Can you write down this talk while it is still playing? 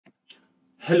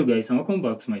Hello guys and welcome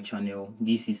back to my channel.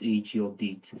 This is AG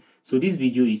Update. So this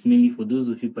video is mainly for those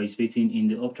of you participating in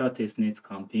the Octra Testnet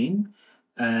campaign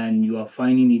and you are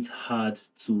finding it hard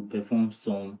to perform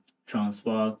some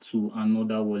transfer to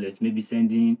another wallet, maybe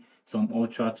sending some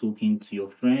Octra token to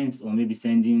your friends or maybe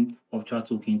sending Octra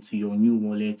token to your new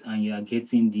wallet and you are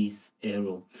getting this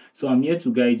error. So I'm here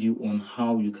to guide you on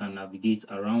how you can navigate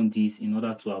around this in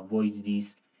order to avoid this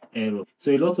error.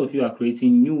 So a lot of you are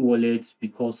creating new wallets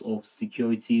because of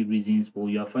security reasons, but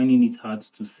you are finding it hard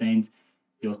to send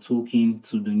your token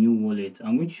to the new wallet.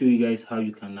 I'm going to show you guys how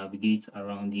you can navigate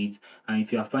around it. And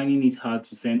if you are finding it hard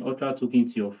to send Octra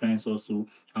token to your friends also,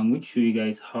 I'm going to show you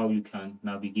guys how you can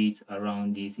navigate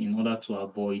around this in order to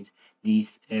avoid this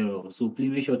error. So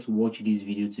please make sure to watch this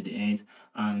video to the end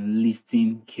and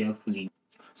listen carefully.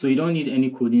 So you don't need any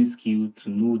coding skill to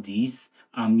know this.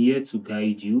 I'm here to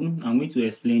guide you. I'm going to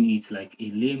explain it like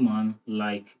a layman,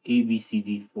 like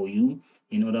ABCD for you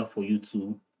in order for you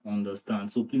to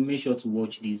understand. So please make sure to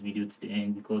watch this video to the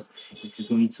end because it is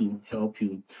going to help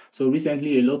you. So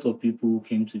recently a lot of people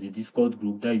came to the Discord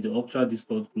group, that is the Octra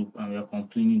Discord group, and we are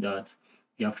complaining that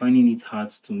they are finding it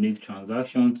hard to make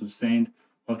transactions, to send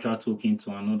Octra token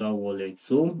to another wallet.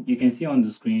 So you can see on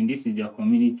the screen, this is their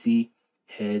community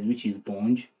head, which is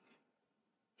Bunch.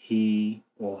 He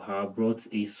or her brought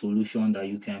a solution that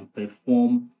you can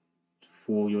perform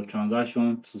for your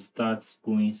transaction to start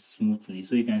going smoothly.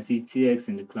 So you can see TX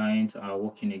and the client are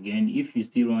working again. If you're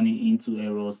still running into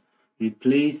errors,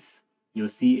 replace your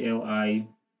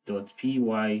CLI.py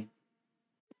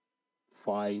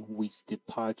file with the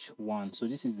patch one. So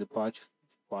this is the patch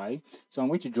file. So I'm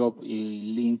going to drop a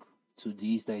link to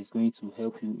this that is going to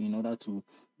help you in order to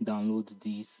download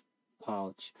this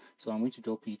patch. So I'm going to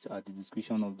drop it at the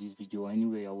description of this video or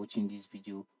anywhere you're watching this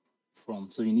video from.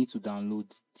 So you need to download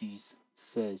this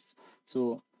first.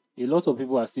 So a lot of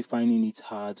people are still finding it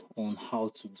hard on how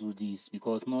to do this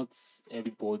because not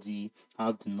everybody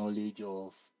have the knowledge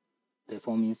of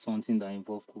performing something that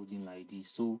involve coding like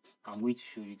this. So I'm going to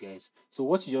show you guys. So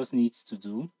what you just need to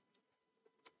do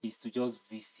is to just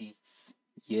visit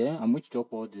here. I'm going to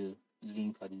drop all the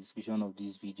link at the description of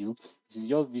this video. So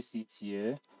just visit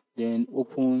here, then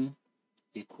open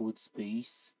a code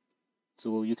space.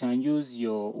 So you can use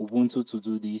your Ubuntu to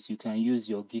do this. You can use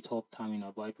your GitHub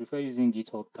terminal, but I prefer using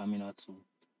GitHub terminal to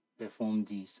perform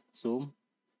this. So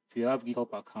if you have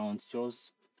GitHub account,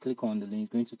 just click on the link.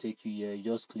 It's going to take you here. You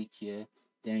just click here,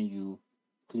 then you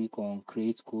click on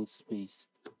create code space.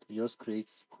 So just create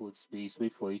code space,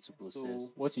 wait for it to process. So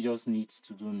what you just need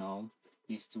to do now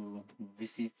is to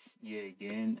visit here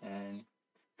again and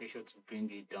make sure to bring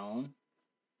it down.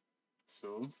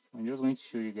 So I'm just going to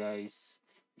show you guys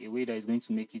a way that is going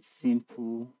to make it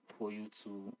simple for you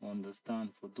to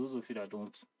understand. For those of you that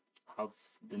don't have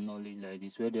the knowledge like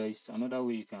this, where there is another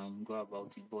way you can go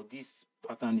about it, but this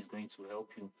pattern is going to help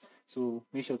you. So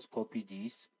make sure to copy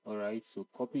this. All right, so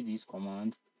copy this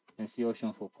command and see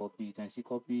option for copy. You can see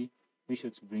copy. Make sure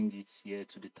to bring it here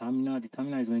to the terminal. The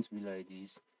terminal is going to be like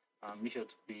this. And make sure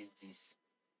to paste this.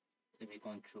 Maybe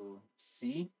Control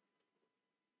C.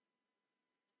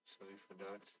 Sorry for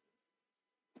that.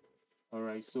 All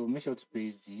right, so make sure to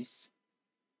paste this.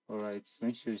 All right, so let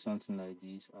me show you something like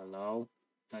this. Allow.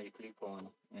 Now you click on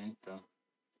enter.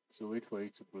 So wait for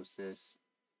it to process.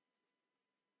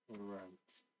 All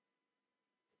right,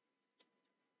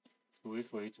 so wait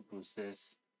for it to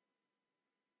process.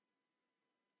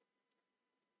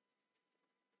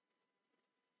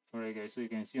 All right guys, so you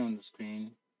can see on the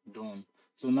screen done.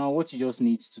 So now what you just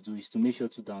need to do is to make sure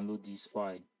to download this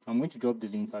file. I'm going to drop the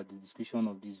link at the description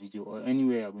of this video or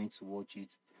anywhere you're going to watch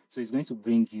it. So it's going to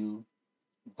bring you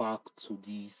back to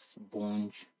this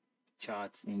Bunch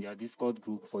chat in their Discord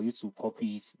group for you to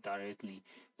copy it directly.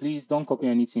 Please don't copy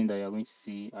anything that you're going to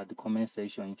see at the comment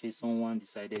section in case someone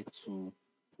decided to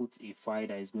put a file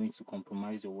that is going to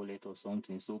compromise your wallet or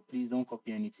something. So please don't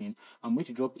copy anything. I'm going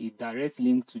to drop a direct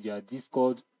link to their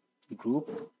Discord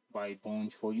group by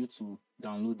Bunch for you to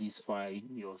download this file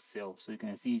yourself. So you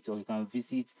can see it or you can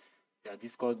visit their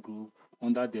Discord group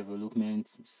under development,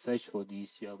 search for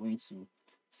this, you are going to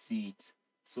see it.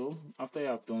 So after you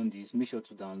have done this, make sure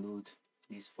to download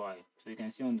this file. So you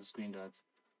can see on the screen that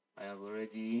I have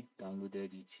already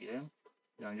downloaded it here.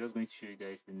 Then I'm just going to show you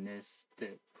guys the next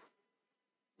step.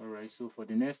 Alright, so for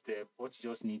the next step, what you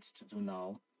just need to do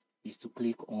now is to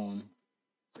click on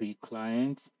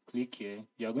pre-client. Click here.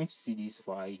 You are going to see this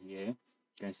file here. You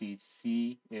can see it's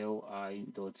cli.py.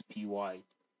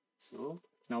 So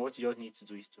now what you just need to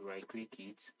do is to right click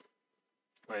it,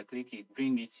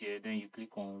 bring it here, then you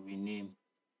click on rename.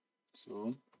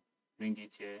 So bring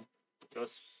it here,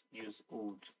 just use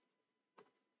old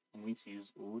I'm going to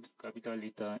use old, capital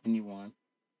letter, anyone,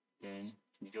 then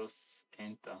you just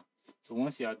enter. So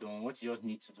once you are done, what you just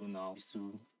need to do now is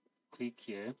to click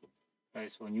here. That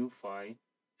is for new file.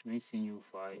 When you see new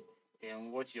file,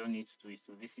 then what you all need to do is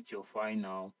to visit your file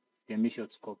now. Then make sure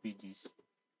to copy this.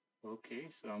 Okay,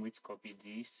 so I'm going to copy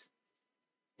this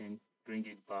and bring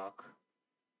it back.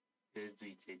 Let's do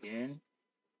it again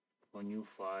for new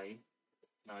file.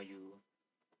 Now you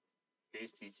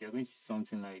paste it. You're going to see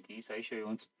something like this. Are you sure you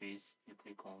want to paste? You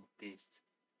click on paste.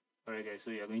 Alright guys,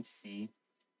 so you're going to see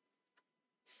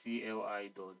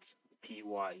cli.py.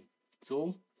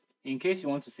 So in case you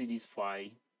want to see this file,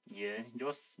 yeah,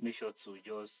 just make sure to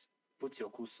just put your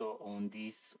cursor on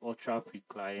this Octra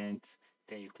pre-client,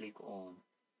 then you click on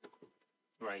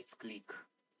right click,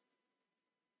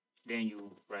 then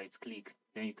you right click,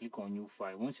 then you click on new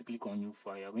file. Once you click on new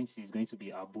file, you're going to see it's going to be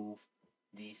above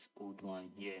this old one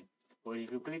here. But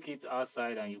if you click it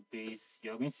outside and you paste,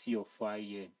 you're going to see your file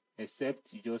here,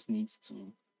 except you just need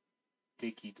to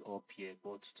take it up here.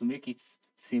 But to make it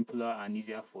simpler and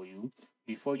easier for you,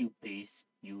 before you paste,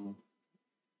 you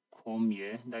come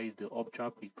here. That is the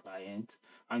Octra pre-client.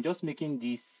 I'm just making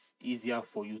this easier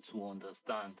for you to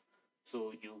understand.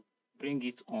 So you bring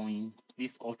it on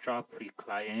this Octra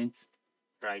pre-client,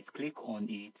 right click on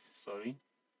it, sorry,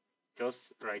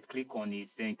 just right click on it,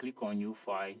 then click on new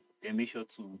file, then make sure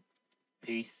to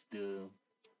paste the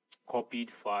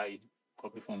copied file,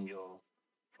 copy from your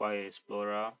file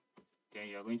explorer, then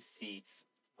you're going to see it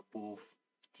above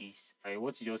this.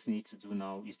 What you just need to do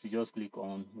now is to just click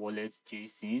on wallet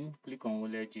JSON, click on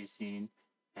wallet JSON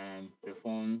and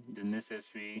perform the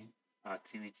necessary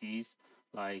activities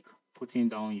like putting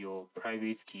down your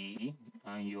private key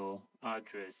and your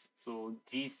address. So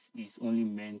this is only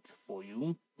meant for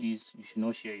you. This you should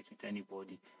not share it with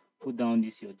anybody. Put down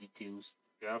this your details.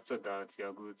 After that, you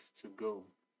are good to go.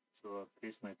 So I'll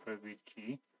paste my private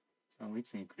key. So I'm going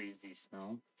to increase this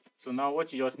now. So now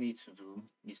what you just need to do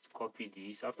is to copy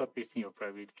this. After pasting your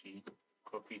private key,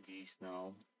 copy this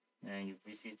now, and you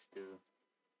visit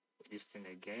this thing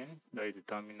again. That is the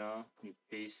terminal. You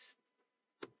paste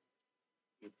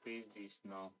this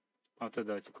now. After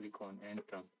that, you click on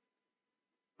enter.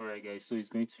 Alright guys, so it's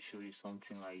going to show you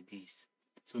something like this.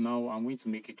 So now I'm going to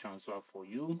make a transfer for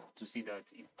you to see that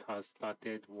it has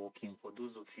started working. For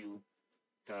those of you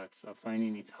that are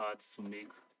finding it hard to make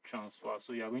transfer,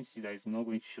 so you are going to see that it's not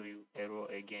going to show you error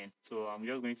again. So I'm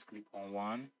just going to click on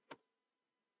one.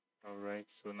 Alright,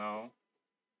 so now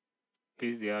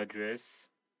paste the address,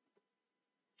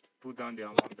 put down the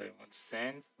amount that you want to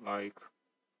send. Like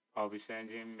I'll be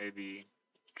sending maybe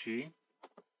 3.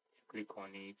 Click on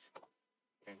it,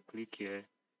 then click here,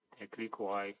 then click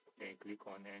Y, then click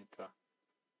on enter.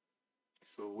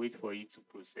 So wait for it to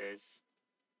process.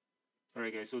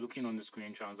 Alright guys, so looking on the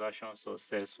screen, transaction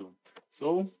successful.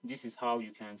 So this is how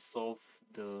you can solve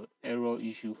the error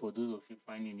issue for those of you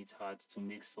finding it hard to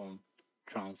make some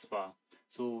transfer.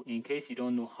 So in case you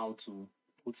don't know how to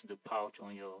put the pouch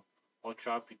on your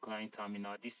Octra pre-client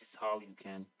terminal, this is how you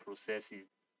can process it.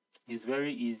 It's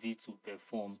very easy to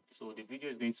perform. So the video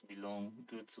is going to be long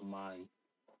due to my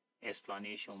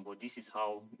explanation, but this is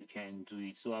how you can do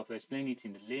it. So I've explained it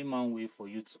in the layman way for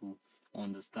you to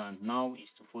understand. Now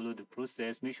is to follow the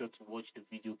process. Make sure to watch the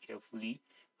video carefully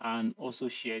and also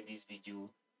share this video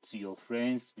to your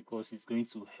friends because it's going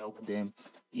to help them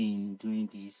in doing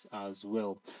this as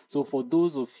well. So for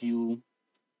those of you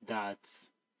that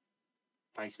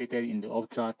participated in the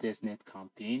Octra Testnet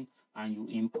campaign and you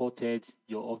imported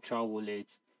your Octra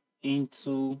wallet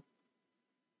into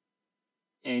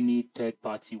any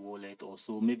third-party wallet, or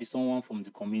so maybe someone from the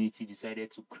community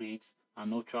decided to create an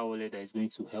Octra wallet that is going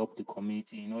to help the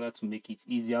community in order to make it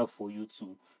easier for you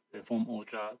to perform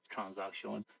Octra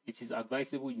transaction. It is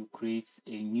advisable you create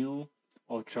a new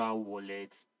Octra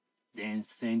wallet, then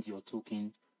send your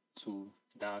token to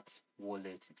that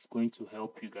wallet. It's going to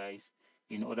help you guys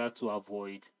in order to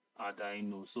avoid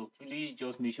ADINO. So please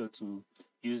just make sure to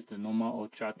use the normal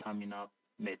Octra terminal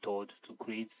method to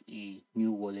create a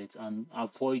new wallet and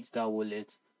avoid that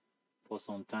wallet for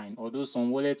some time. Although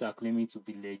some wallets are claiming to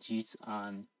be legit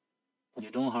and you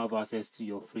don't have access to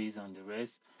your phrase and the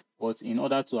rest, but in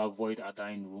order to avoid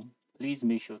ADINO, please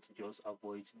make sure to just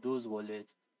avoid those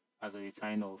wallets. As a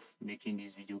time of making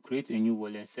this video, create a new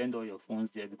wallet, send all your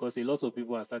funds there because a lot of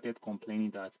people have started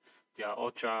complaining that their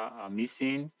Octra are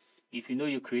missing. If you know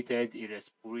you created a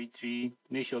repository,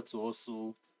 make sure to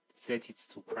also set it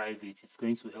to private. It's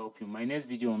going to help you. My next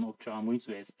video on Octra, I'm going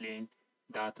to explain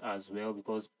that as well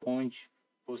because Punch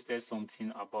posted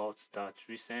something about that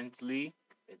recently.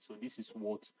 So this is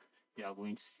what you are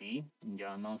going to see in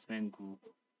the announcement group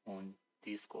on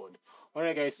Discord.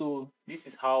 Alright guys, so this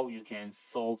is how you can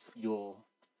solve your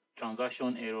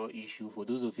transaction error issue for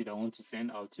those of you that want to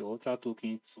send out your Ultra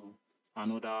token to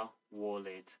another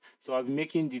wallet. So I'll be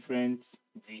making different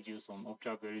videos on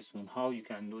Octra very soon. How you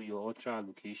can know your Ultra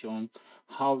location,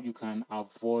 how you can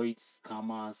avoid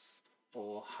scammers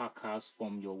or hackers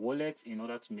from your wallet in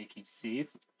order to make it safe.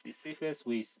 The safest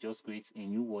way is to just create a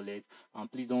new wallet, and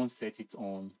please don't set it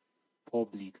on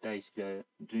public. That is if you're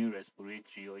doing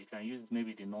respiratory, or you can use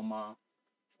maybe the normal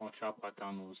Ultra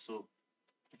pattern also.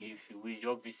 If you will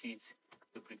just visit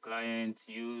the pre-client,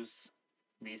 use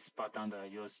this pattern that I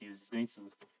just used, it's going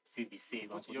to still be safe.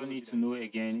 What you just need to know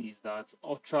again is that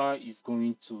Octra is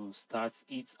going to start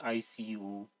its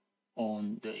ICO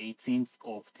on the 18th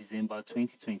of December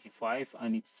 2025,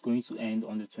 and it's going to end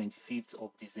on the 25th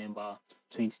of December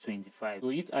 2025. So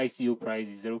its ICO price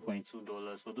is $0.2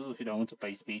 for those of you that want to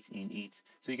participate in it.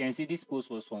 So you can see this post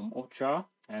was from Octra,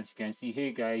 and you can see,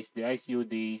 hey guys, the ICO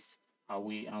days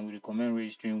away, and we recommend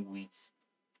registering with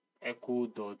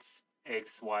echo.xyz.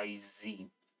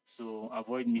 So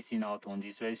avoid missing out on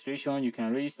this registration. You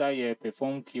can register here,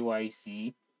 perform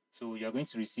KYC. So you are going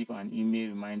to receive an email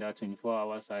reminder 24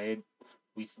 hours ahead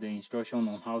with the instruction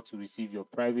on how to receive your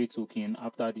private token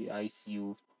after the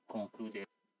ICO concluded.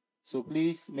 So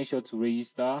please make sure to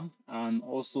register, and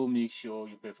also make sure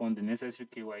you perform the necessary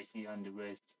KYC and the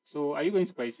rest. So are you going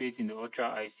to participate in the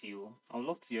Ultra ICO? I would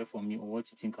love to hear from you on what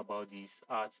you think about this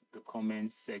at the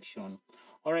comment section.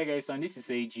 Alright guys, and this is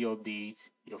AG Update,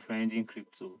 your friend in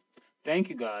crypto. Thank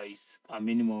you guys, and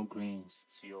many more greens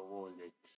to your wallet.